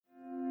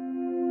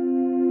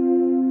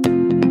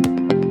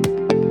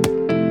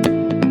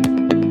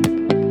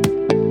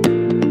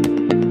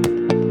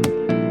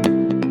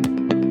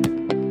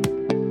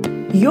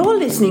You're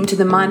listening to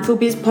the Mindful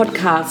Biz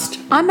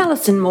podcast. I'm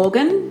Alison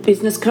Morgan,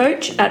 business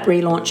coach at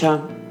Relauncher.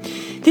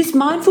 This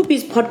Mindful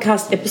Biz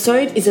podcast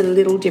episode is a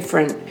little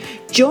different.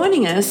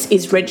 Joining us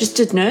is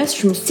registered nurse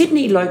from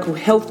Sydney Local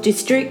Health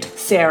District,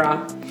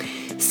 Sarah.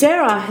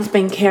 Sarah has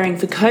been caring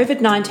for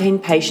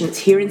COVID-19 patients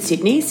here in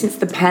Sydney since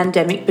the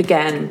pandemic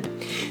began.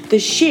 The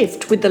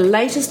shift with the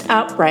latest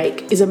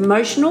outbreak is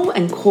emotional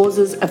and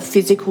causes a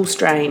physical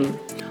strain.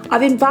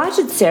 I've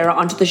invited Sarah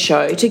onto the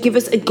show to give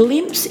us a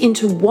glimpse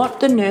into what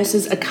the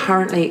nurses are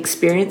currently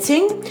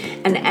experiencing,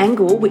 an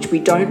angle which we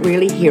don't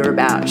really hear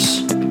about.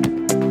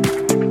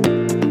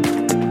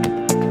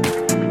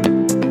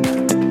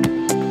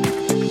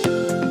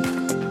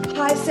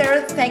 Hi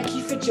Sarah, thank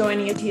you for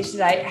joining us here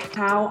today.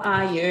 How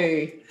are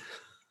you?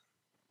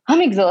 I'm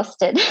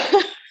exhausted.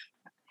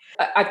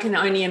 I can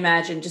only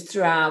imagine just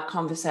through our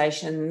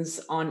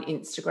conversations on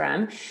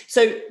Instagram.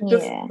 So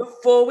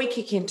before we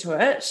kick into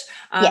it,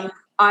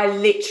 I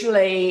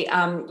literally,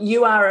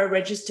 you are a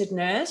registered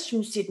nurse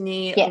from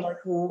Sydney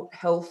Local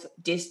Health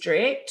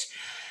District,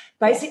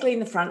 basically in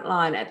the front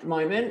line at the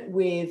moment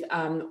with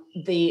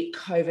the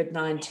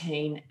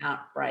COVID-19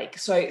 outbreak.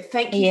 So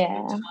thank you for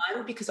your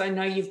time, because I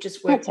know you've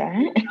just worked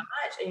through the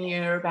night and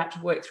you're about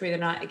to work through the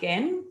night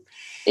again.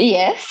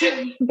 Yes,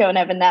 go and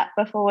have a nap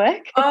before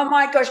work. Oh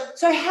my gosh.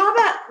 So how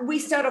about we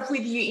start off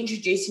with you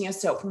introducing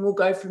yourself and we'll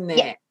go from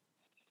there.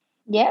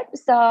 Yep.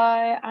 So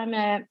I'm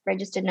a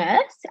registered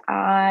nurse.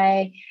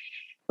 I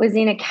was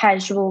in a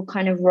casual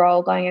kind of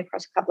role going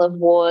across a couple of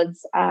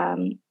wards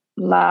early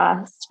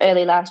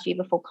last year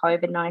before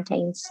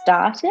COVID-19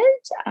 started.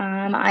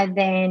 I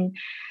then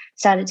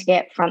started to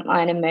get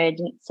frontline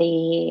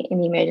emergency in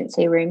the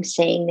emergency room,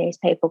 seeing these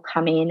people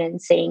come in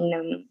and seeing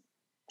them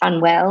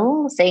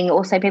unwell, seeing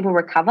also people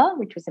recover,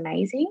 which was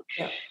amazing.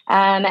 Yep.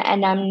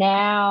 And I'm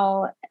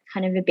now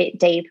kind of a bit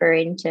deeper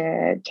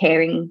into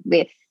caring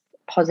with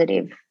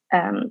positive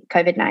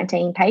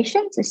COVID-19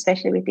 patients,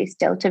 especially with this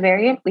Delta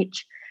variant,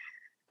 which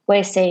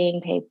we're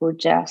seeing people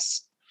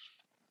just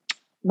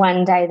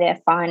one day they're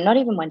fine, not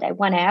even one day,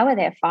 1 hour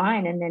they're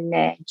fine, and then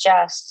they're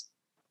just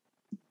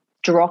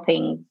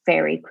dropping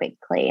very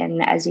quickly.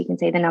 And as you can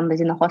see, the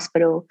numbers in the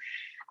hospital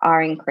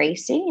are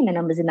increasing and the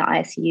numbers in the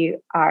ICU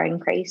are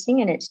increasing,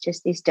 and it's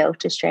just this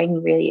Delta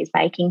strain really is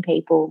making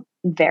people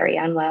very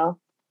unwell.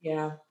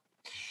 Yeah.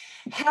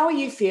 How are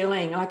you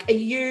feeling? Like, are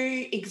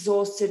you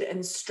exhausted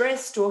and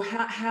stressed, or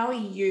how are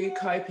you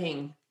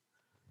coping?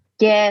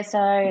 Yeah,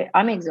 so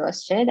I'm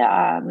exhausted.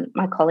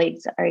 My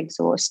colleagues are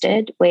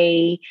exhausted.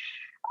 We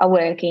are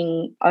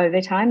working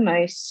overtime.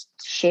 Most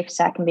shifts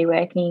I can be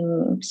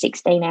working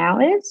 16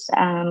 hours.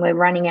 We're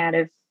running out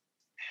of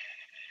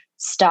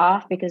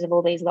staff because of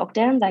all these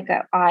lockdowns. Like,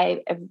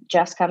 I have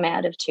just come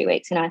out of 2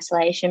 weeks in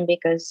isolation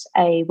because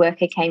a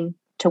worker came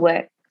to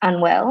work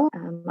unwell,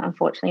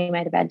 unfortunately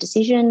made a bad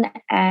decision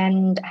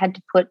and had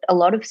to put a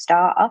lot of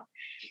staff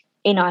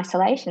in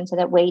isolation so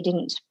that we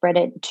didn't spread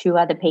it to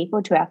other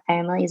people, to our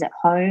families at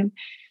home,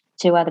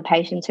 to other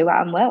patients who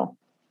are unwell.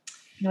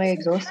 We're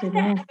exhausted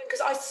now.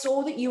 Because I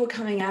saw that you were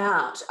coming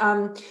out.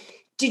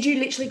 Did you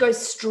literally go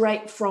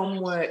straight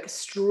from work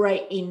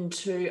straight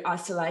into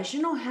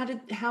isolation, or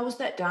how was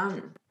that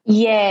done?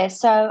 Yeah,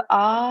 so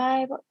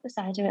what was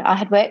I doing? I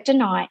had worked a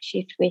night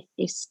shift with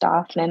this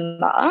staff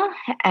member,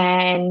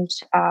 and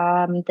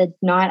the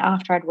night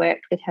after I'd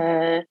worked with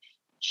her,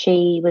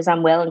 she was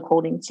unwell and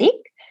called in sick.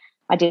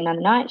 I did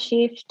another night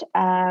shift.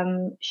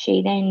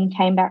 She then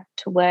came back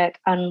to work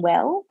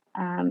unwell,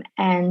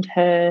 and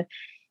her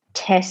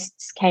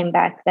tests came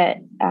back that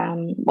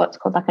what's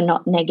called like a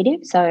not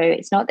negative. So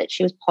it's not that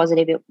she was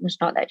positive, it was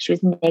not that she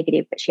was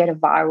negative, but she had a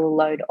viral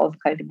load of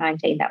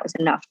COVID-19 that was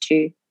enough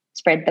to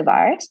spread the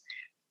virus.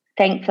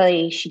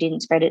 Thankfully, she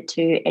didn't spread it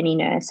to any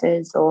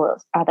nurses or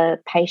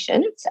other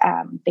patients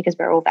because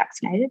we're all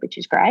vaccinated, which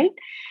is great.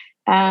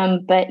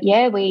 But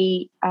yeah,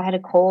 I had a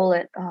call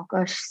at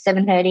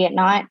 7:30 at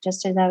night,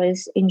 just as I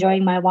was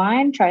enjoying my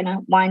wine, trying to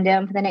wind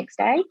down for the next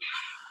day,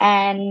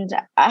 and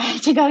I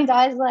had to go into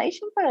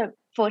isolation for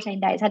 14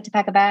 days. Had to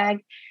pack a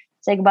bag,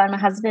 say goodbye to my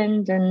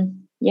husband,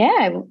 and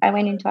I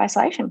went into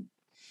isolation.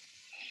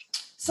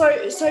 So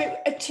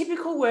a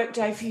typical work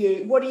day for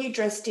you, what are you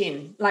dressed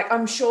in? Like,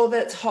 I'm sure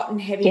that it's hot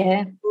and heavy,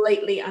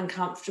 completely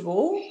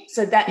uncomfortable.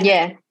 So that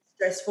is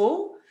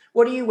stressful.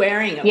 What are you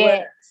wearing at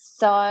work?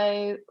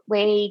 So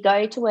we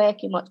go to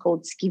work in what's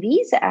called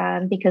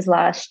skivvies because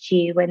last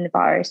year when the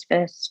virus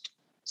first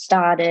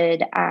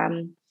started,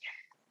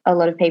 a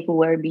lot of people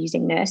were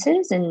abusing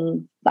nurses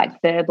and like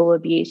verbal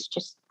abuse,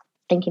 just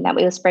thinking that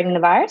we were spreading the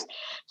virus.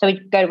 So we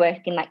go to work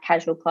in like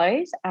casual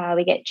clothes.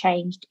 We get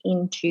changed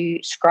into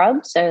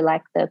scrubs, so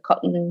like the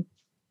cotton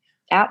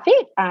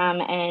outfit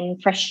and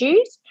fresh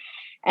shoes.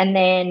 And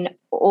then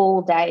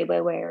all day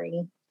we're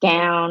wearing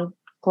gown,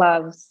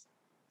 gloves,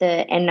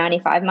 the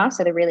N95 masks,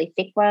 so the really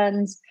thick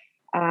ones,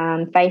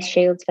 face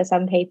shields for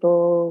some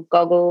people,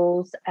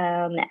 goggles,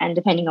 and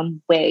depending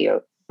on where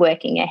you're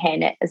working, a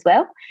hairnet as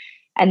well.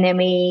 And then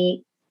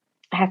we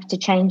have to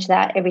change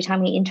that every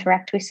time we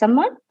interact with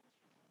someone,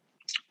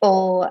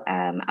 or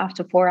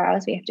after 4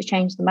 hours we have to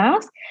change the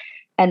mask.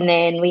 And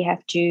then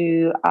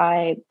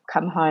I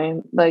come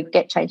home,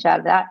 get changed out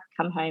of that,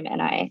 come home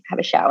and I have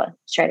a shower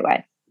straight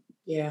away.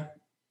 Yeah.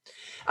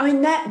 I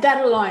mean,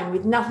 that alone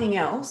with nothing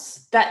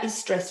else, that is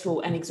stressful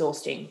and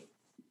exhausting.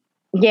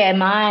 Yeah,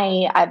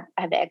 I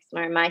have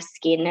eczema. My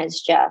skin has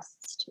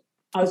just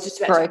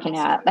broken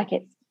out. Like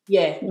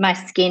my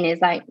skin is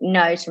like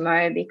no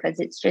tomorrow because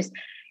it's just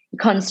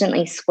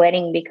constantly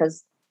sweating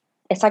because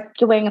it's like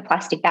you're wearing a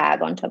plastic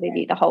bag on top of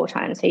you the whole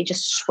time. So you're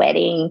just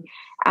sweating.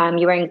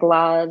 You're wearing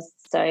gloves,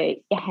 so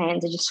your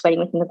hands are just sweating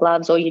within the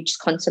gloves, or you're just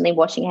constantly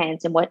washing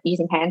hands and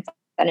using hand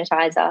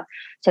sanitizer.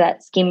 So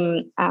that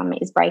skin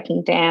is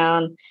breaking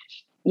down.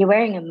 You're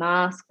wearing a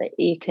mask that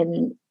you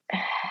can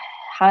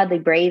hardly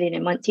breathe in.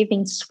 And once you've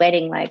been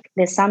sweating, like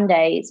there's some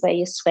days where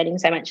you're sweating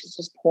so much it's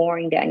just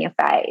pouring down your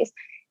face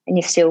and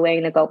you're still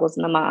wearing the goggles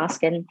and the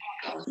mask, and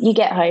you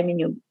get home and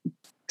you're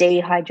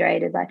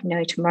dehydrated like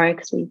no tomorrow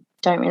because we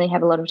don't really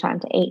have a lot of time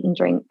to eat and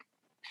drink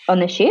on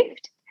the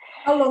shift.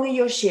 How long are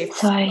your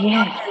shifts? So,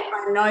 yeah.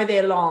 I know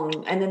they're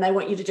long and then they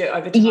want you to do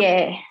overtime.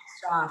 Yeah.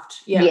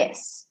 Staffed. Yeah.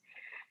 Yes.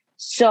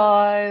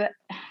 So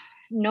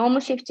normal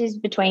shift is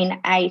between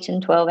 8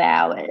 and 12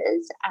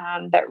 hours,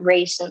 but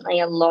recently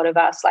a lot of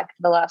us, like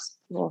the last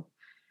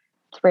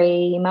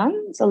 3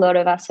 months, a lot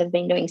of us have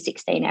been doing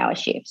 16-hour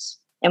shifts.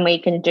 And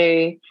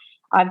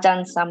I've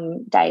done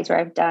some days where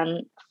I've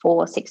done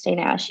 4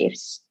 16-hour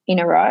shifts in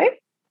a row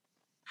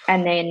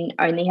and then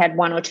only had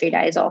 1 or 2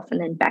 days off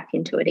and then back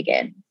into it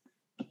again.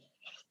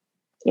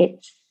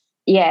 It's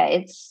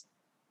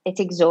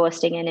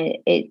exhausting, and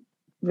it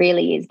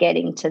really is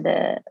getting to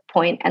the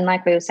point. And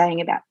like we were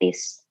saying about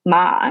this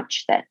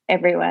March, that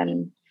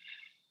everyone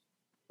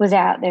was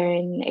out there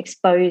and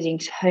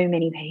exposing so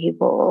many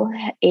people,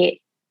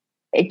 it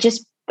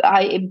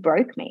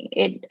broke me.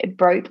 It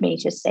broke me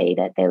to see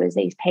that there was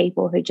these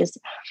people who just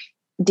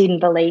didn't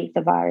believe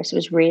the virus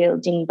was real,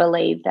 didn't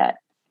believe that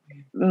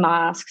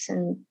masks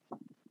and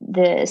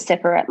the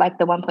separate, like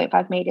the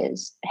 1.5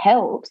 meters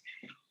helped.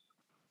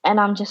 And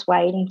I'm just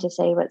waiting to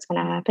see what's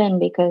going to happen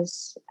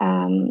because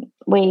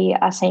we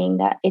are seeing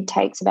that it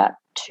takes about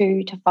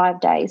 2 to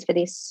 5 days for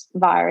this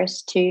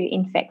virus to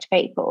infect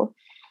people.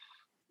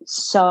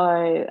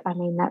 So, I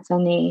mean, that's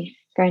only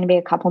going to be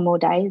a couple more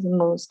days and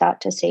we'll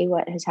start to see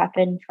what has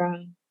happened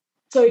from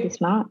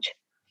this March.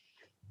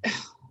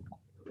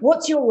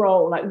 What's your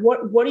role? Like,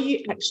 what are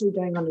you actually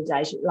doing on a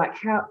day? Like,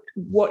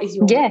 what is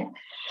your role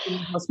in the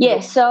hospital? Yeah,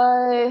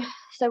 so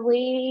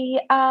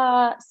we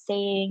are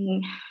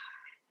seeing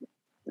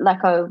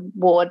like a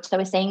ward. So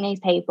we're seeing these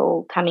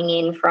people coming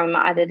in from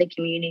either the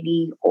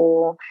community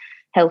or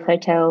health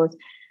hotels.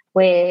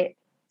 We're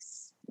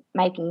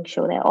making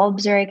sure their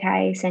obs are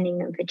okay, sending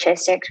them for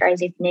chest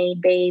x-rays if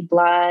need be,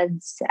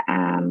 bloods.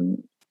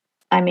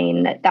 I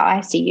mean, the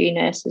ICU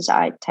nurses,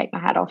 I take my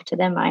hat off to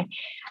them. I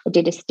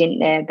did a stint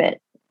there, but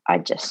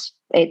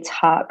it's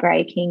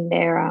heartbreaking.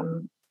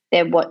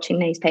 They're watching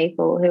these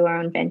people who are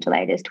on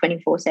ventilators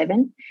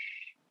 24/7.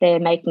 They're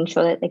making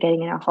sure that they're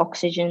getting enough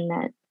oxygen,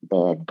 that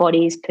their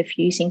body's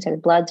perfusing, so the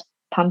blood's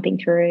pumping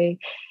through.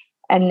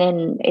 And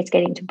then it's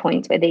getting to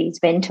points where these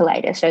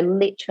ventilators, so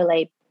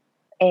literally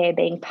air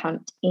being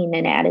pumped in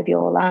and out of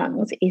your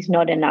lungs, is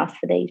not enough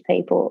for these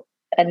people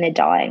and they're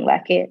dying.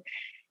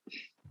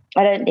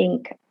 I don't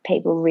think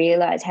people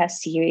realise how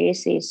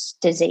serious this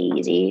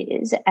disease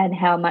is and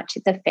how much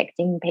it's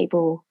affecting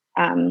people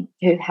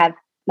who have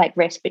like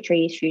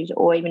respiratory issues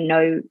or even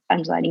no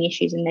underlying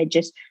issues, and they're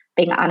just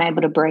being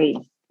unable to breathe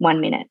 1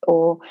 minute,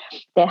 or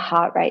their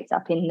heart rate's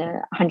up in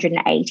the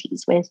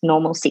 180s where it's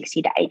normal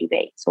 60 to 80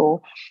 beats,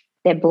 or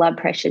their blood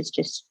pressure's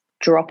just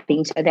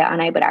dropping so they're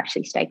unable to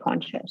actually stay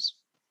conscious.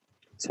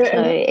 So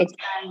it's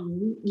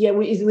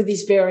with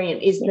this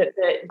variant is that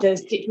the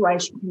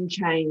situation can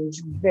change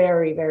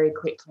very, very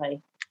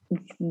quickly.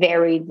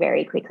 Very,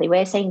 very quickly.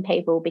 We're seeing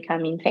people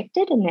become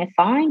infected and they're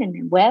fine and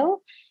they're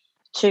well,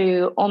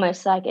 to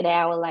almost like an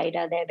hour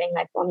later they're being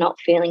like, I'm not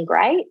feeling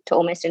great, to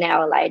almost an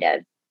hour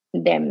later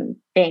them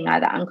being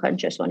either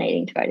unconscious or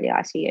needing to go to the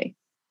ICU.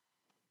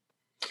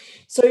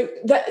 So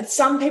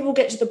some people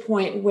get to the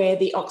point where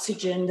the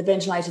oxygen, the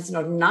ventilator is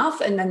not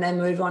enough, and then they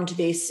move on to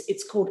this.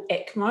 It's called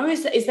ECMO.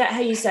 Is that how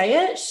you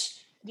say it?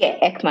 Yeah,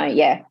 ECMO.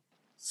 Yeah.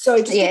 So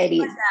just it is.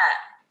 Like that.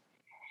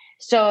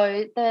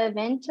 So the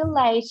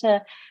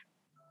ventilator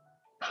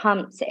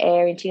pumps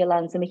air into your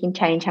lungs, and we can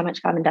change how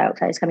much carbon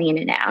dioxide is coming in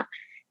and out.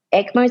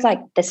 ECMO is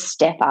like the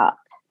step up.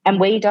 And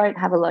we don't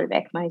have a lot of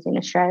ECMOs in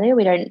Australia.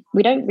 We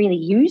don't really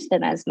use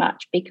them as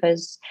much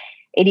because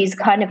it is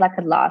kind of like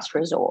a last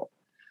resort.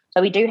 So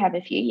we do have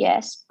a few,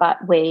 yes, but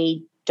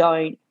we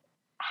don't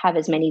have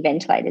as many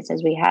ventilators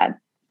as we have.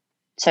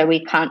 So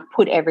we can't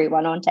put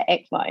everyone onto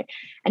ECMO.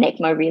 And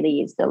ECMO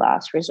really is the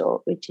last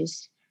resort, which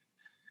is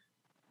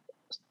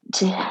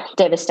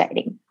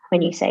devastating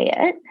when you see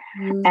it.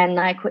 Mm. And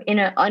like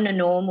on a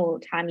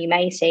normal time, you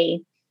may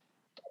see,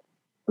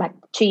 like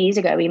 2 years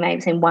ago, we may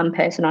have seen one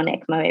person on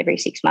ECMO every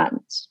 6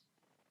 months,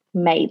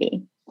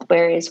 maybe,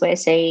 whereas we're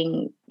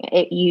seeing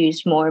it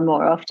used more and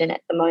more often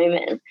at the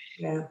moment.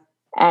 Yeah.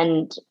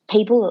 And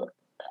people,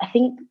 I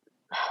think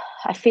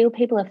I feel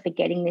people are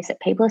forgetting this,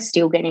 that people are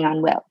still getting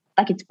unwell.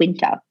 Like, it's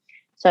winter.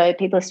 So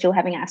people are still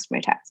having asthma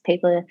attacks.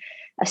 People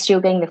are still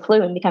getting the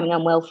flu and becoming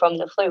unwell from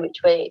the flu, which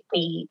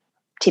we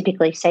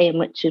typically see and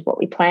which is what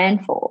we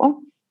plan for.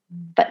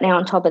 But now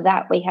on top of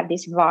that, we have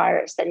this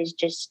virus that is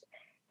just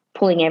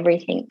pulling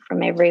everything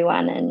from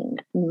everyone,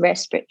 and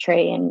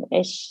respiratory, and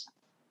it's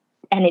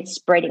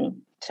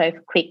spreading so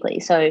quickly.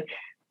 So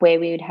where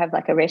we would have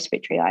like a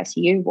respiratory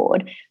ICU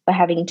ward, we're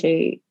having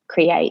to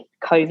create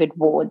COVID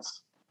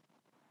wards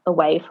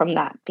away from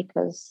that,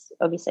 because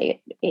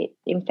obviously it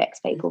infects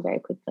people very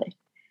quickly.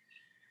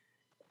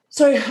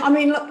 So, I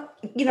mean, look,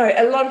 you know,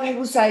 a lot of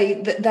people say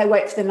that they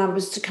wait for the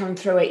numbers to come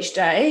through each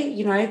day,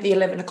 you know, the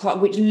 11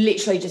 o'clock, which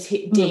literally just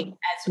hit ding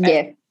as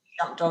we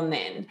jumped on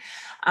then.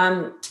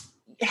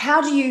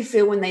 How do you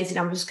feel when these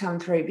numbers come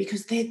through?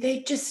 Because they're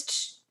big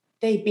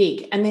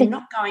and they're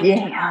not going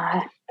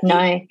down.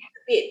 No.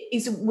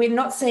 We're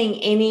not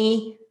seeing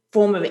any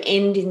form of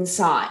end in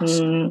sight.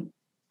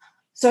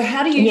 So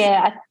how do you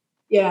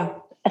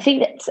feel? I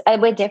think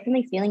that we're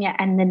definitely feeling it,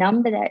 and the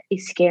number that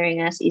is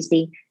scaring us is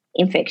the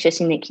infectious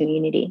in the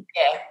community.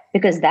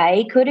 Because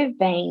they could have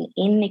been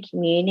in the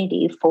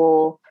community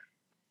for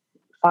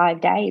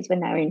 5 days when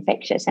they were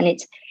infectious, and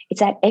it's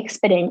that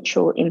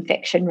exponential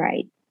infection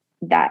rate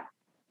that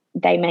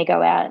they may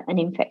go out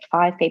and infect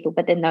 5 people,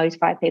 but then those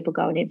 5 people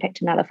go and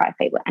infect another 5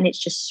 people, and it's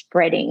just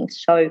spreading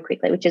so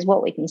quickly, which is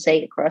what we can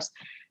see across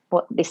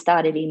what this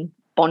started in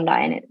Bondi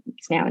and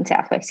it's now in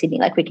Southwest Sydney.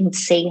 Like, we can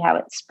see how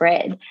it's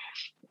spread,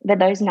 but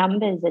those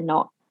numbers are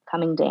not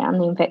coming down.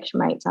 The infection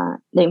rates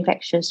aren't. The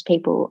infectious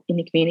people in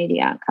the community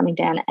aren't coming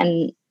down.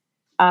 And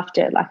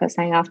after, like I was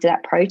saying, after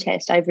that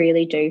protest, I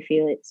really do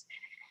feel it's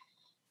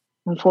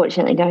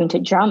unfortunately going to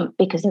jump,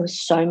 because there were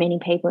so many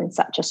people in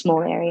such a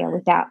small area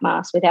without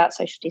masks, without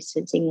social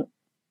distancing,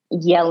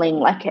 yelling,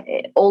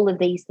 like all of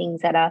these things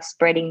that are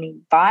spreading the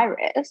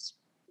virus,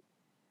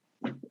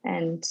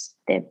 and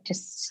they've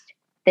just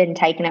then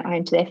taken it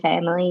home to their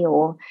family.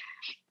 Or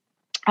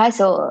I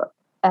saw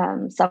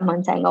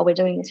someone saying, we're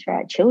doing this for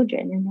our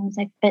children, and I was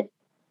like, but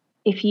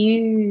if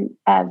you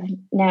are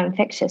now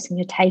infectious and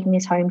you're taking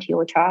this home to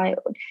your child,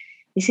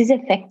 this is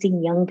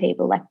affecting young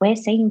people. Like, we're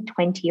seeing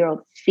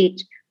 20-year-old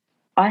fit.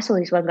 I saw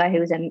this one guy who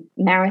was a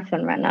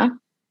marathon runner.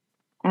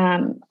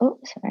 Sorry,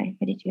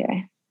 where did you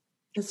go?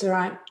 That's all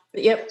right.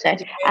 Yep. So,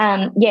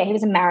 he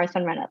was a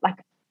marathon runner. Like,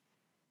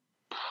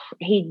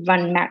 he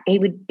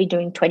would be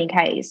doing 20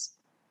 Ks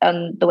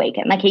on the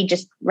weekend. Like, he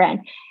just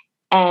ran.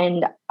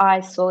 And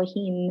I saw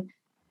him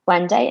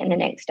one day, and the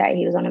next day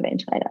he was on a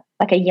ventilator.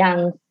 Like, a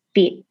young,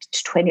 fit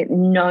 20,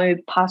 no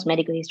past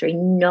medical history,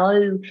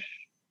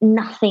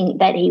 nothing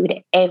that he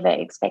would ever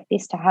expect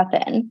this to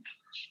happen.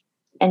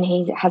 And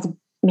he has a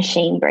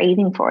machine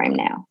breathing for him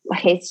now.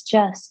 Like,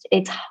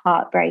 it's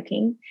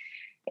heartbreaking.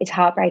 It's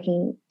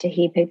heartbreaking to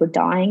hear people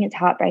dying. It's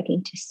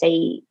heartbreaking to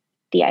see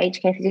the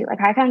aged care facility.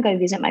 Like, I can't go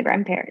visit my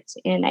grandparents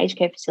in an aged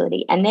care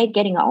facility, and they're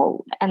getting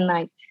old, and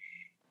like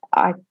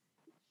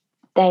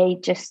they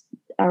just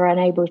are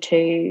unable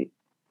to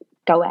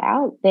go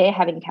out. They're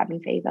having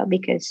cabin fever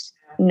because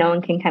no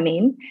one can come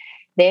in.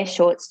 They're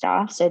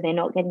short-staffed, so they're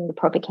not getting the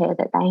proper care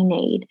that they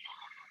need.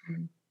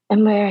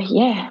 And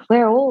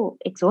we're all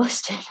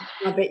exhausted.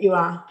 I bet you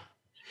are.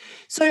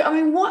 So, I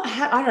mean,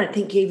 I don't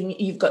think even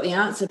you've got the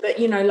answer, but,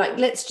 you know, like,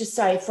 let's just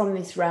say from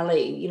this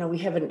rally, you know, we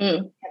haven't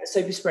had a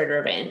super spreader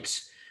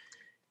event,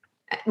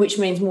 which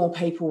means more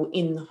people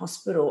in the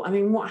hospital. I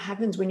mean, what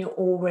happens when you're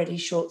already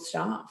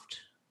short-staffed?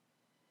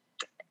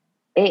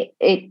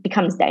 It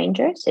becomes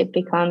dangerous. It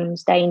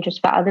becomes dangerous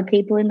for other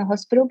people in the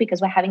hospital,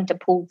 because we're having to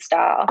pull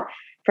staff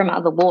from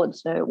other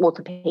wards, so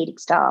orthopedic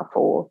staff,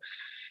 or,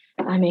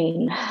 I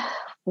mean,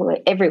 we're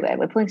everywhere.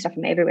 We're pulling stuff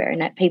from everywhere,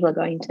 and that people are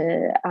going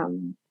to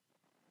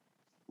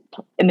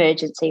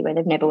emergency where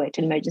they've never worked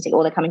in emergency,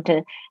 or they're coming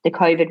to the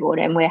COVID ward,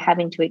 and we're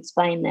having to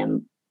explain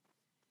them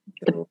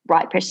the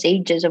right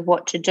procedures of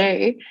what to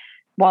do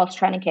whilst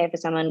trying to care for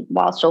someone,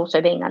 whilst also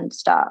being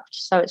understaffed.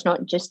 So it's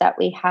not just that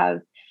we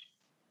have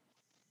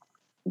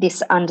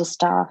this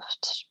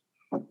understaffed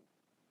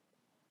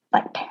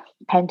like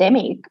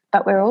pandemic,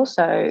 but we're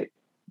also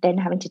then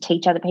having to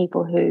teach other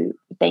people who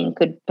then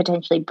could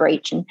potentially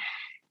breach and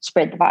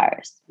spread the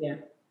virus. Yeah.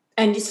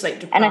 And you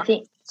sleep deprived. And I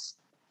think,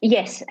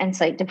 yes, and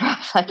sleep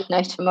deprived like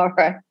no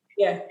tomorrow.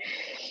 Yeah.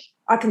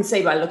 I can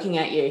see by looking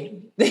at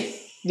you.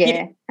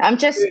 Yeah. I'm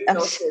exhausted.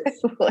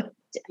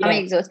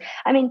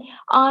 I mean,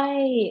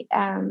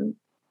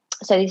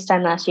 so this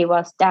time last year,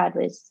 whilst Dad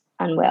was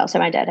unwell, so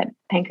my dad had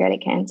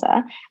pancreatic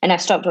cancer, and I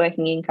stopped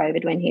working in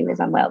COVID when he was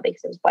unwell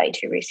because it was way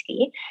too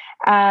risky.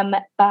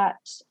 But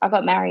I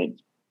got married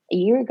a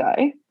year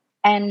ago,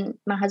 and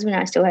my husband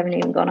and I still haven't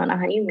even gone on a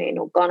honeymoon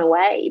or gone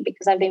away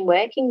because I've been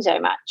working so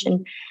much.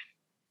 And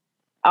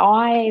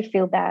I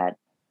feel bad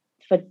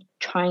for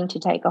trying to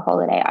take a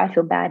holiday. I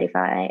feel bad if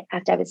I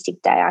have to have a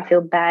sick day. I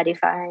feel bad if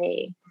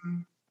I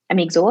am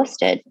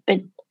exhausted. But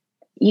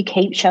you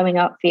keep showing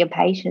up for your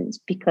patients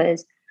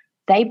because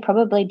they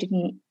probably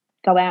didn't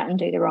go out and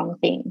do the wrong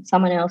thing.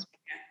 Someone else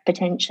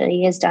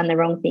potentially has done the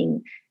wrong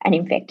thing and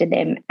infected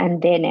them,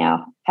 and they're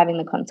now having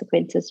the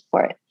consequences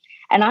for it.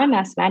 And I'm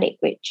asthmatic,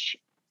 which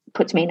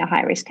puts me in a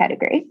high risk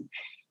category.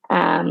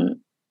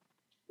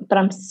 But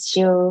I'm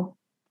still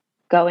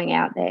going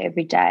out there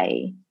every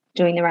day,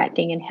 doing the right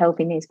thing and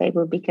helping these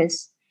people,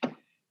 because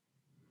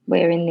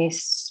we're in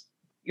this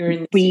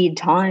weird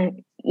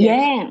time.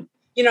 Yeah.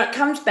 You know, it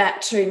comes back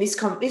to this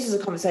is a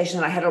conversation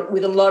that I had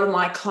with a lot of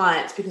my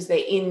clients, because they're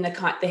in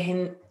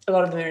a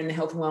lot of them are in the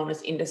health and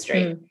wellness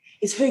industry,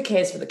 is who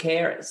cares for the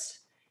carers,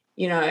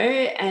 you know,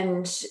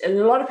 and a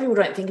lot of people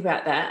don't think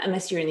about that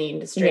unless you're in the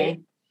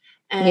industry.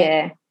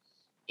 And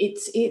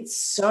it's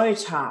so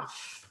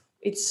tough.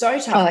 It's so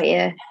tough. Oh,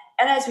 yeah.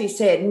 And as we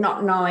said,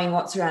 not knowing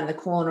what's around the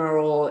corner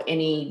or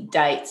any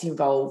dates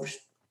involved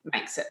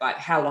makes it like,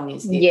 how long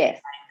is this going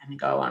to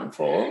go on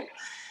for?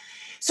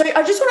 So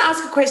I just want to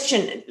ask a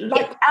question.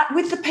 Like,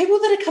 with the people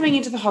that are coming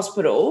into the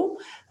hospital,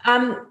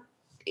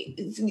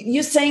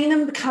 you're seeing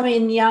them come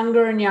in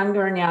younger and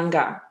younger and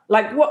younger.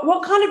 Like,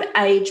 what kind of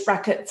age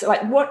brackets?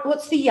 Like,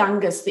 what's the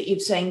youngest that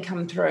you've seen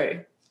come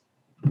through?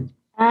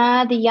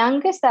 The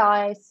youngest that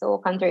I saw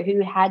come through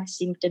who had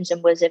symptoms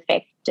and was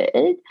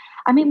affected,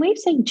 I mean, we've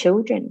seen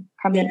children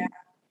come in.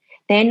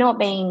 They're not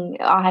being,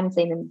 I haven't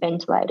seen them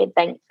ventilated,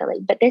 thankfully,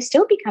 but they're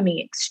still becoming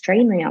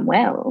extremely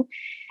unwell.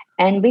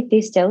 And with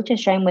this Delta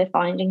strain, we're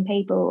finding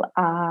people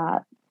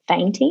are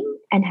fainting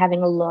and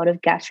having a lot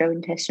of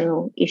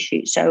gastrointestinal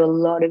issues, so a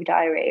lot of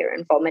diarrhea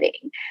and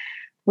vomiting,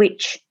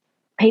 which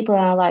people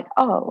are like,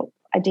 oh,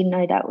 I didn't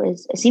know that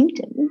was a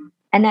symptom.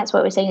 And that's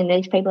what we're seeing. And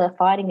these people are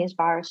fighting this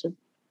virus of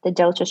the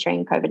Delta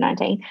strain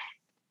COVID-19.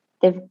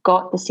 They've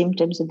got the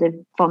symptoms of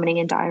the vomiting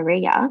and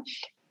diarrhea,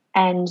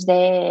 and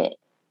they're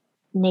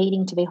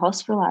needing to be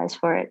hospitalised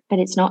for it. But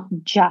it's not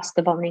just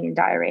the vomiting and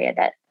diarrhea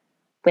that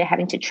we're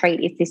having to treat.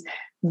 It's this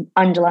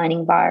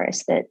underlying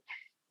virus that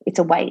it's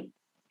a wait,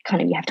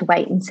 kind of, you have to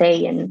wait and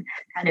see and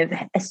kind of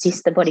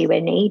assist the body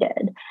where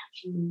needed.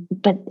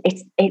 But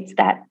it's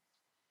that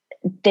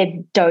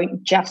they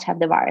don't just have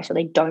the virus, or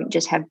they don't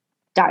just have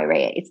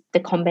diarrhea. It's the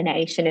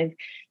combination of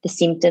the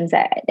symptoms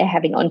that they're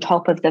having on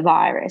top of the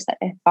virus that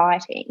they're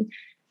fighting,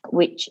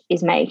 which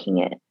is making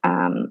it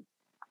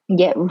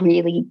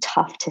really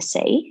tough to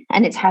see.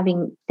 And it's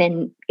having,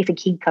 then if a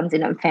kid comes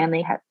in and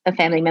a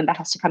family member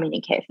has to come in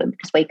and care for them,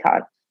 because we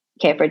can't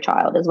care for a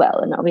child as well,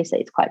 and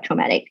obviously it's quite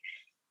traumatic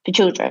for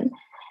children.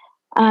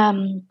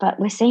 But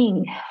we're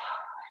seeing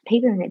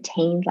people in their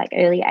teens, like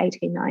early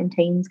 18,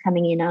 19s,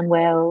 coming in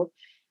unwell,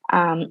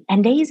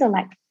 and these are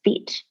like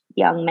fit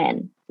young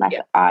men. Like,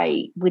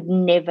 I would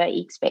never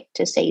expect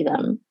to see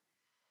them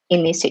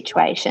in this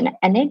situation,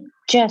 and they're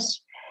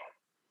just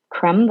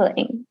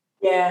crumbling.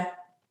 Yeah.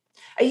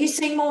 Are you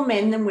seeing more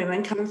men than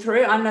women come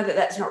through? I know that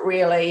that's not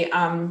really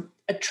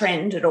a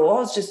trend at all. I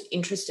was just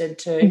interested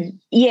to.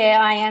 Yeah,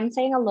 I am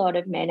seeing a lot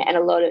of men and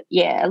a lot of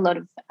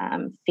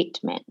fit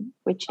men,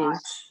 which is,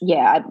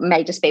 it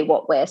may just be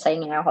what we're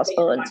seeing in our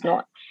hospital. And it's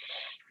not,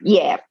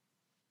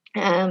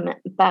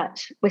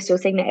 but we're still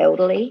seeing the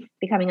elderly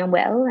becoming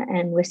unwell,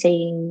 and we're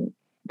seeing,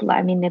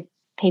 I mean, the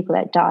people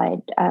that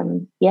died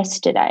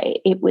yesterday,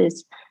 it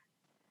was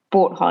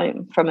brought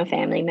home from a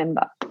family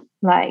member.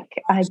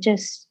 Like,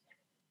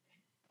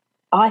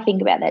 I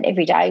think about that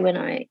every day when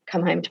I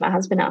come home to my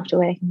husband after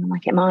work, and I'm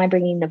like, am I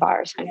bringing the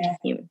virus home to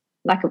him?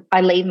 Like,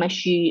 I leave my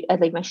shoes at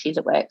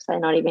work, so they're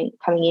not even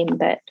coming in,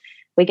 but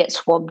we get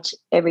swabbed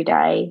every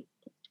day,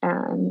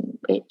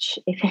 which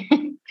if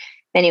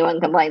anyone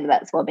complains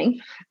about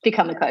swabbing,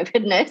 become a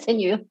COVID nurse and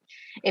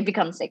it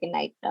becomes second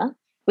nature,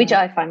 which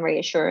I find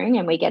reassuring,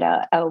 and we get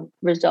our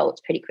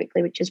results pretty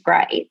quickly, which is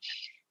great.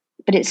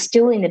 But it's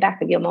still in the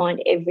back of your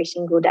mind every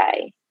single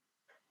day.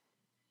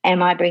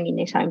 Am I bringing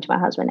this home to my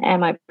husband?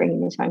 Am I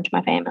bringing this home to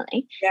my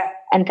family? Yeah.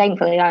 And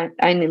thankfully, I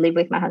only live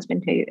with my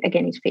husband, who,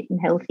 again, is fit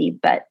and healthy,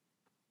 but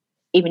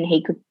even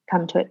he could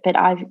come to it. But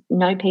I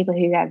know people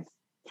who have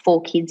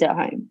 4 kids at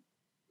home,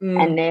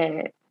 and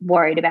they're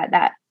worried about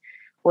that,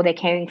 or they're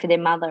caring for their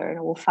mother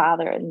or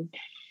father, and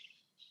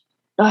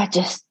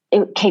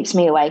it keeps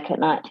me awake at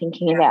night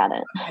thinking about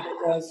it.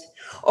 It does.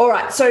 All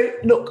right. So,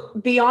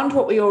 look, beyond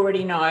what we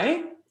already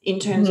know, in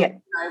terms of,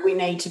 we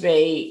need to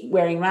be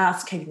wearing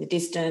masks, keeping the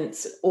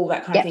distance, all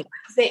that kind of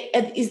thing.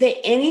 Is there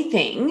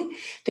anything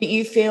that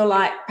you feel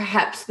like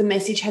perhaps the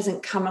message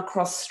hasn't come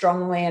across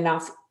strongly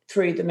enough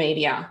through the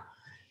media?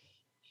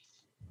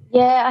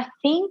 Yeah, I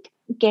think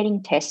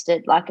getting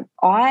tested, like,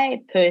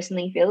 I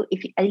personally feel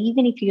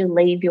even if you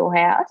leave your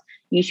house,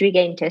 you should be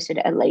getting tested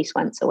at least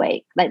once a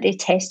week. Like, the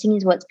testing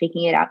is what's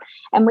picking it up.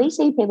 And we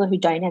see people who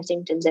don't have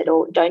symptoms at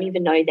all, don't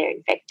even know they're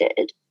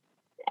infected.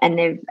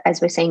 And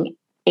as we're seeing,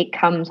 it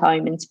comes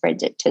home and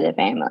spreads it to the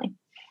family.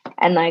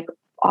 And, like,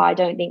 I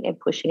don't think they're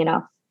pushing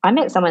enough. I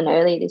met someone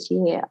earlier this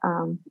year,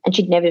 and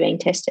she'd never been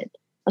tested.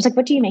 I was like,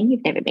 what do you mean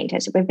you've never been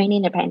tested? We've been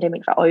in a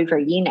pandemic for over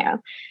a year now.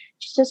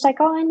 She's just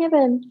like, I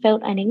never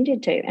felt I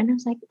needed to. And I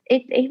was like,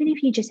 even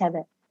if you just have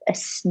a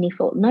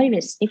sniffle, not even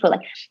a sniffle,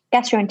 like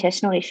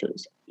gastrointestinal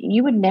issues,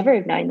 you would never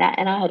have known that.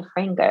 And I had a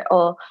friend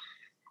go,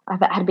 I've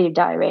had a bit of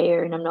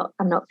diarrhea and I'm not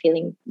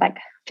feeling a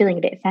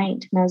bit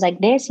faint. And I was like,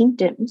 they're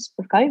symptoms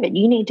of COVID.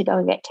 You need to go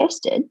and get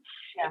tested.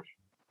 Yeah.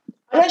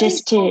 I don't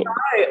just think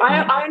to.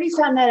 I only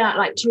found that out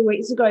like 2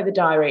 weeks ago, the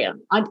diarrhea.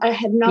 I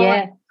had no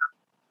idea.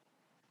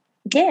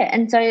 Yeah.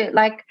 And so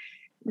like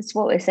that's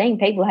what we're seeing.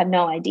 People have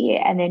no idea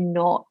and they're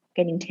not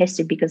getting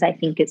tested because they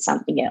think it's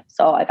something else.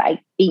 So I've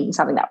eaten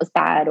something that was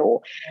bad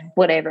or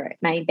whatever it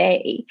may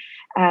be.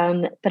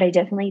 But I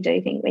definitely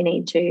do think we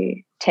need to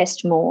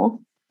test more,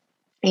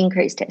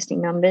 increase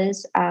testing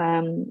numbers.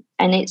 And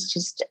it's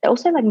just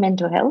also like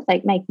mental health,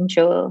 like making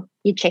sure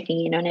you're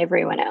checking in on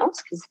everyone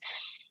else, because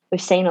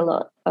we've seen a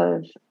lot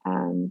of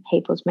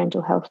people's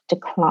mental health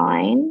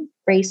decline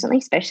recently,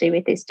 especially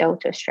with this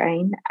Delta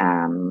strain.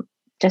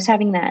 Just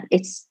having that,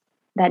 it's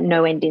that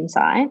no end in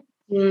sight.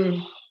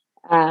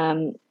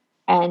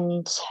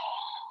 And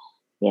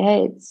yeah,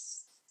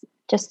 it's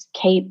just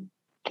keep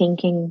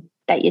thinking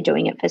that you're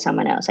doing it for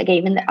someone else. Like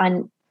even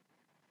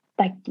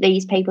like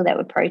these people that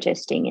were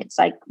protesting, it's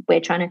like we're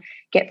trying to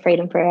get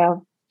freedom for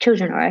our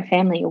children or our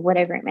family or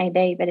whatever it may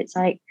be. But it's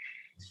like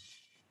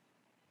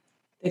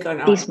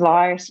this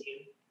virus.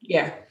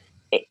 Yeah.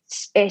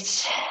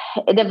 It's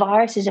the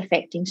virus is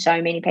affecting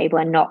so many people,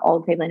 and not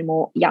old people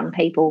anymore, young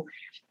people.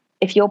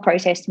 If you're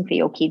protesting for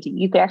your kids,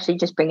 you could actually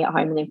just bring it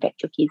home and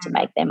infect your kids and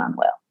make them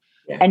unwell.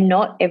 Yeah. And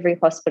not every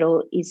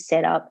hospital is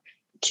set up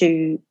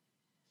to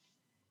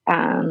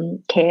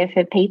care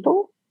for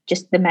people.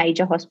 Just the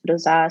major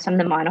hospitals are. Some of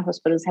the minor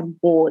hospitals have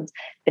wards,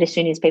 but as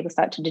soon as people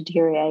start to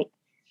deteriorate,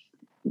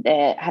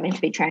 they're having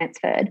to be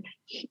transferred.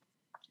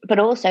 But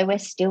also we're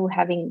still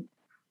having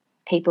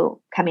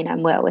people come in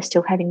unwell. We're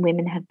still having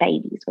women have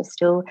babies. We're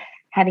still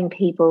having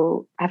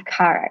people have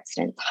car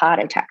accidents,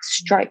 heart attacks,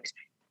 strokes.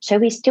 So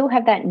we still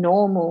have that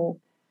normal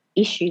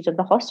issues of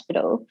the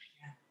hospital.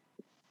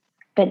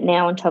 But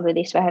now on top of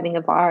this, we're having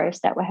a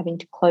virus that we're having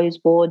to close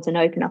wards and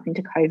open up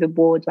into COVID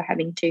wards. We're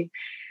having to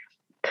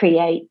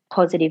create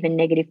positive and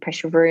negative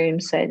pressure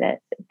rooms so that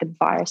the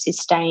virus is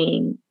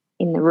staying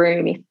in the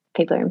room if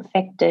people are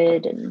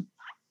infected. And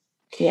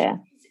yeah.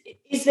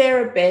 Is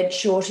there a bed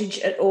shortage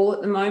at all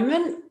at the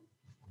moment?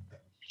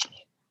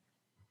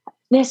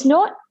 There's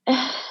not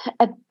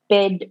a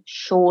bed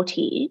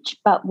shortage,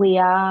 but we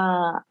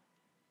are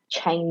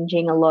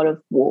changing a lot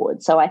of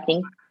wards. So I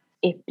think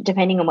if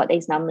depending on what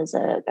these numbers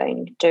are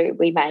going to do,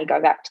 we may go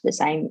back to the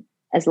same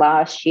as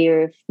last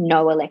year of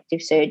no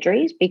elective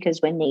surgeries because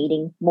we're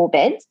needing more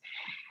beds.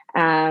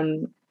 I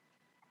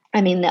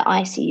mean, the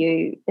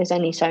ICU, there's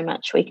only so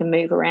much we can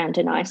move around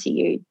an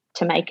ICU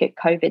to make it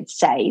COVID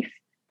safe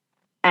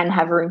and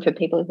have room for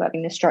people who are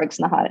having the strokes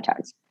and the heart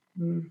attacks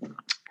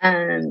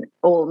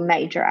or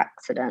major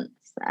accidents.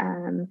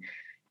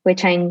 We're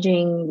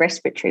changing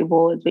respiratory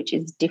wards, which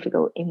is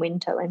difficult in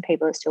winter when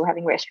people are still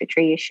having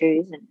respiratory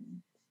issues and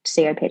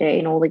COPD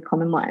and all the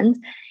common ones,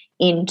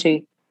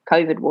 into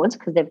COVID wards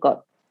because they've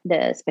got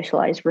the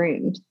specialised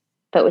rooms,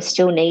 but we're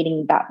still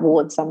needing that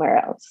ward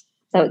somewhere else.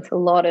 So it's a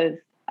lot of,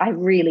 I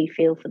really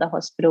feel for the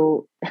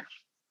hospital,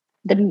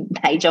 the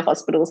major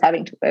hospitals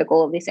having to work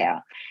all of this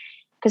out,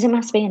 because it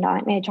must be a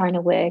nightmare trying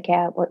to work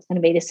out what's going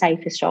to be the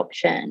safest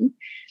option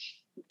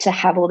to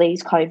have all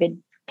these COVID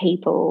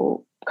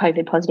people,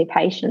 COVID positive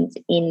patients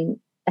in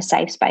a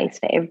safe space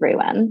for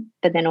everyone,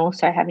 but then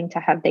also having to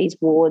have these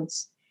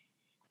wards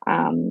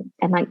and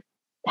like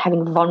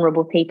having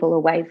vulnerable people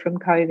away from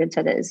COVID,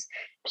 so there's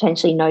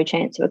potentially no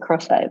chance of a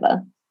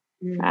crossover.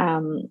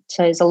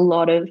 So there's a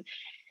lot of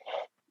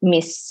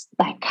it's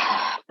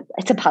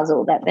a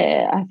puzzle that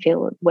I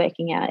feel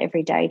working out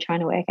every day,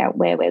 trying to work out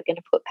where we're going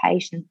to put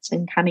patients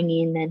and coming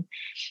in and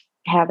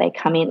how they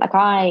come in. Like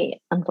I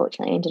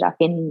unfortunately ended up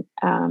in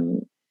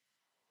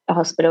a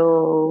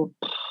hospital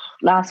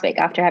last week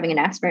after having an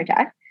asthma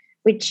attack,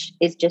 which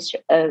is just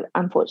an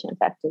unfortunate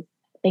fact of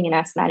being an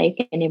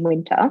asthmatic and in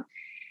winter.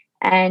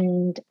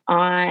 And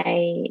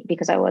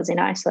because I was in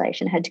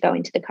isolation, had to go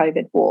into the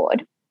COVID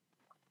ward.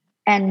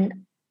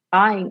 And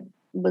I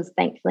was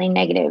thankfully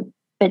negative,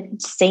 but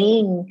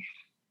seeing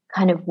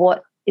kind of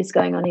what is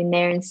going on in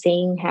there and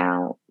seeing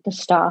how the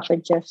staff are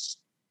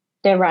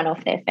they're run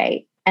off their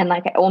feet. And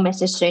like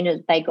almost as soon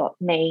as they got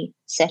me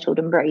settled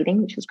and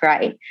breathing, which was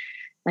great,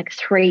 like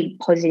 3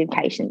 positive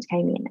patients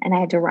came in and I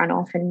had to run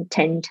off and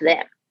tend to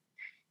them.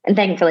 And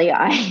thankfully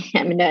I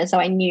am a nurse, so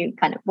I knew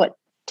kind of what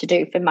to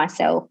do for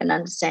myself and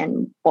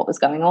understand what was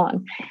going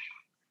on.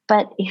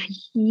 But if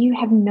you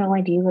have no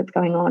idea what's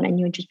going on and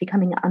you're just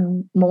becoming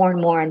more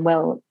and more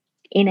unwell,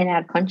 in and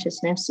out of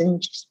consciousness,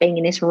 and just being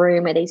in this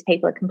room where these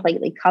people are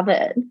completely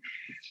covered, it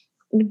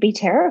would be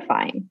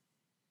terrifying.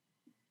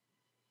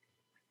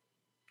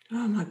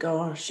 Oh my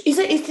gosh. Is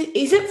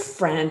it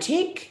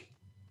frantic?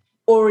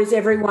 Or is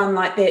everyone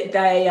like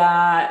they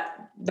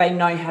obviously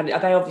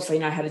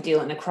know how to deal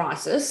in a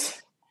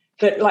crisis,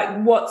 but like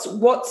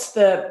what's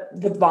the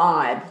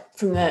vibe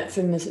from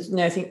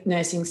the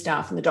nursing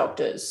staff and the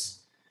doctors?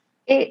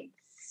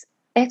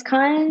 It's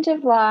kind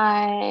of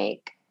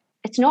like,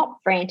 it's not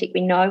frantic.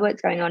 We know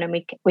what's going on and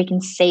we can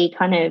see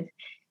kind of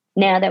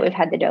now that we've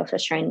had the Delta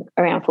strain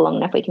around for long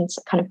enough, we can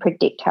kind of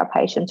predict how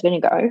patients are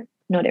going to go.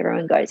 Not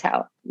everyone goes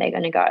how they're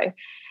going to go.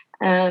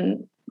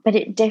 But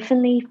it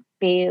definitely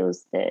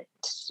feels that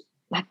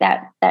like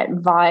that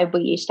vibe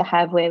we used to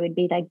have where we'd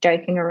be like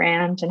joking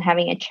around and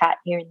having a chat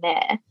here and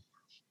there,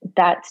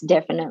 that's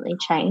definitely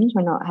changed.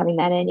 We're not having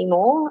that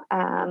anymore.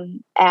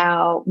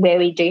 Where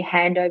we do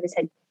handovers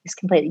has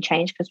completely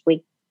changed because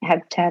we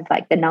have to have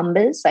like the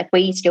numbers. Like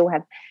we still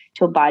have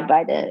to abide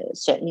by the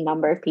certain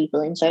number of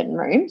people in certain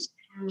rooms.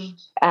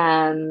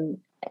 And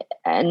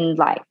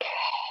like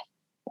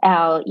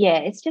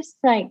it's just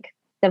like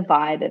the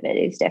vibe of it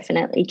is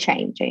definitely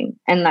changing.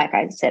 And like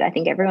I said, I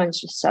think everyone's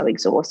just so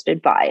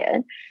exhausted by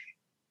it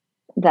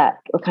that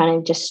we're kind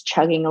of just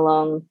chugging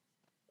along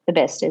the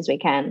best as we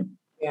can.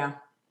 Yeah.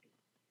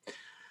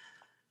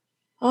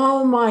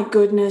 Oh my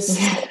goodness.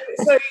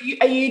 So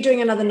are you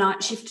doing another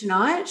night shift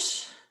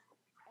tonight?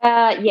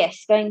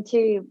 Yes, going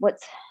to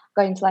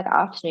like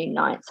afternoon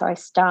night. So I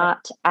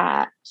start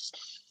at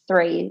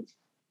 3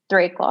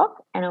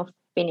 o'clock and I'll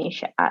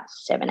finish at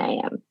 7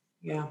 a.m.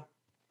 Yeah.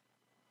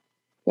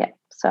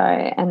 So,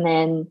 and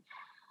then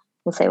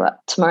we'll see what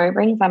tomorrow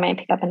brings. I may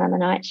pick up another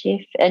night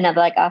shift, another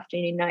like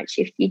afternoon night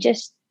shift. You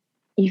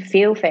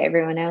feel for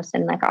everyone else.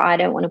 And like, I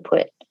don't want to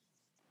put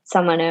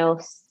someone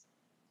else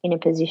in a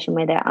position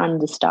where they're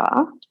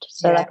understaffed.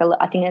 So like,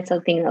 I think that's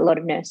the thing that a lot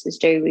of nurses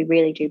do. We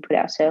really do put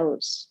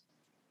ourselves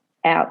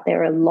out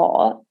there a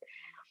lot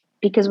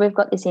because we've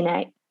got this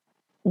innate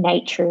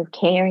nature of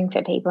caring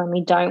for people and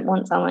we don't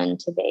want someone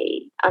to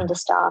be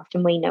understaffed,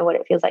 and we know what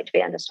it feels like to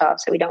be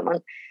understaffed. So we don't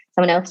want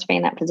someone else to be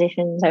in that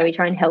position. So we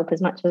try and help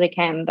as much as we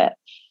can, but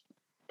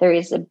there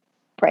is a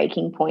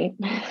breaking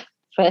point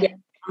for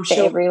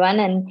everyone.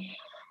 And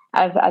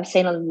I've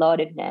seen a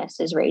lot of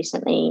nurses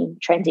recently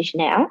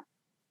transition out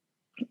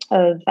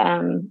of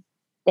the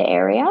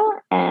area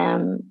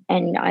and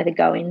either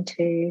go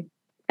into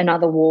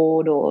another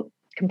ward or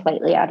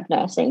completely out of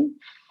nursing.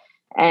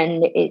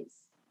 And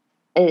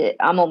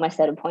I'm almost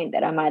at a point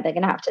that I'm either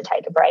going to have to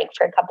take a break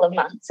for a couple of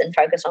months and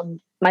focus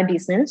on my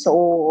business,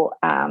 or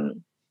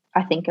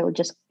I think it will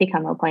just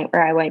become a point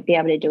where I won't be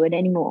able to do it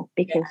anymore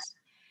because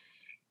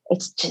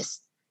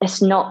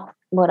it's not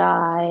what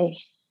I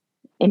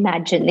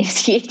imagined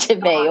this year to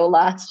be or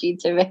last year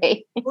to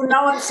be. Well,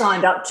 no one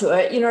signed up to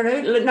it.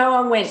 No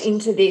one went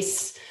into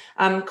this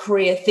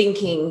career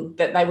thinking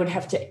that they would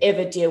have to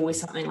ever deal with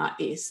something like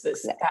this.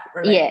 That's that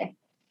related.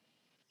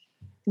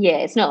 Yeah,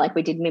 it's not like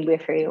we did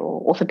midwifery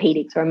or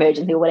orthopedics or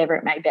emergency or whatever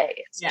it may be.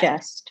 It's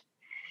just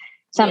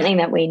something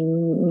that we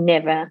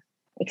never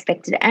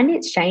expected, and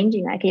it's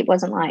changing. Like it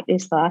wasn't like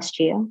this last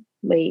year.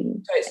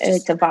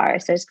 It's a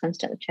virus, so it's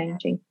constantly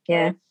changing.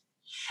 Yeah.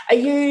 Are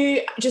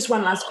you, just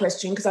one last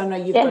question because I know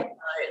you've got to go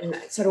and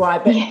so do I,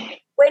 but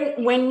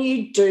when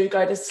you do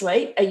go to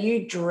sleep, are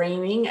you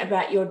dreaming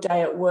about your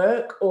day at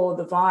work or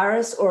the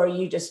virus, or are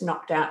you just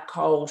knocked out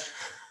cold?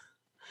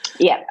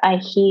 Yeah, I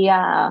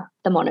hear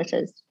the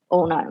monitors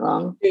all night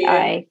long.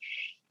 I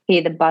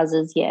hear the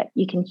buzzers. Yeah,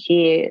 you can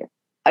hear,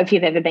 if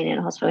you've ever been in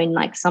a hospital and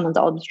like someone's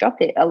odds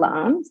drop, it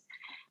alarms,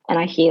 and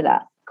I hear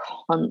that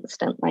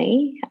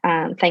constantly.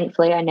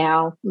 Thankfully, I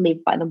now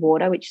live by the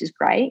water, which is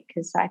great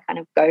because I kind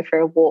of go for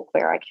a walk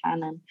where I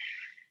can, and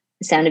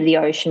the sound of the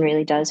ocean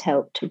really does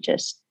help to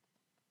just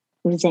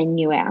zen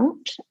you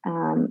out.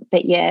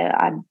 But yeah,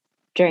 I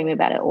dream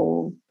about it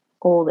all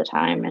the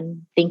time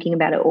and thinking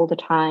about it all the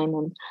time,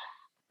 and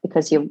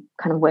because you're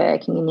kind of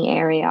working in the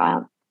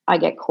area, I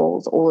get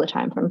calls all the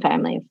time from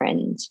family and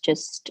friends.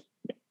 Just,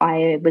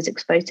 I was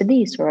exposed to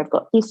this, or I've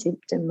got this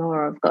symptom,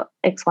 or I've got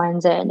X, Y,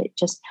 and Z.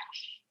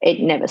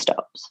 It never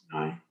stops.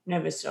 No,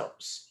 never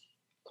stops.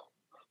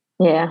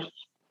 Yeah.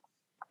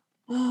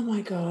 Oh my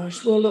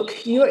gosh. Well,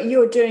 look,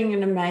 you're doing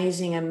an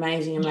amazing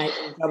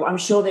job. I'm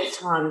sure there's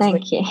times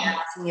when you're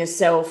doubting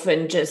yourself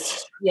and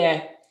just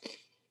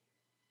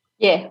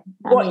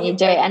what you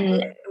do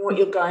and what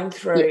you're going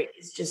through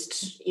is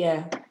just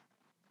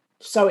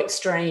so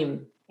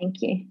extreme.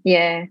 Thank you.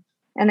 Yeah.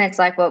 And that's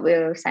like what we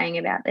were saying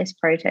about this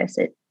protest.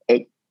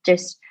 It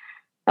just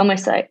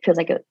almost like feels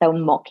like they were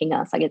mocking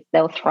us, like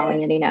they were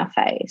throwing it in our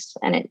face,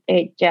 and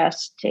it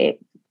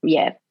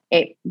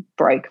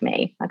broke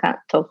me. I can't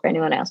talk for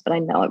anyone else, but I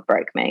know it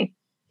broke me.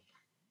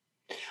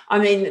 I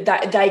mean,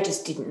 they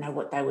just didn't know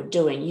what they were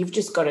doing. You've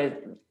just got to.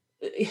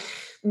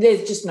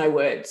 There's just no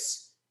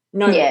words.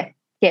 No. Yeah.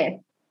 I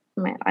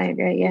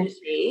agree. Yeah.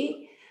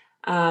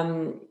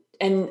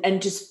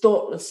 And just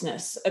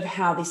thoughtlessness of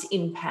how this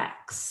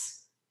impacts.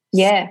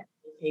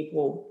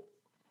 People.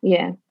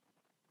 Yeah,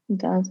 it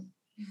does.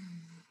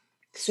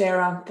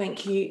 Sarah,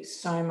 thank you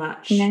so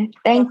much. No,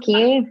 thank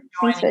you.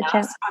 Thanks for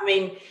us. I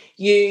mean,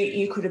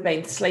 you could have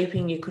been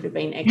sleeping, you could have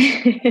been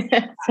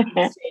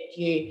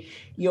exercising.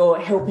 You're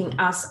helping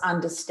us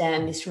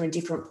understand this from a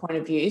different point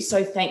of view.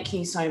 So thank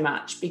you so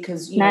much,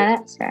 because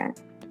that's right.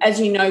 As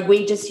you know,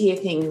 we just hear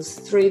things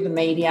through the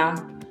media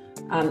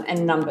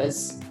and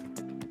numbers,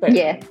 but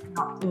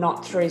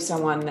not through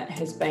someone that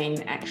has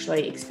been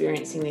actually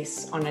experiencing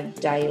this on a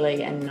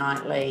daily and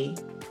nightly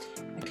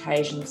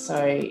occasions.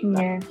 So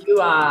you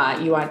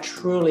are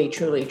truly,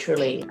 truly,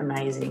 truly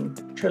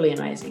amazing. Truly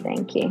amazing.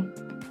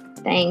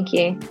 Thank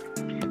you.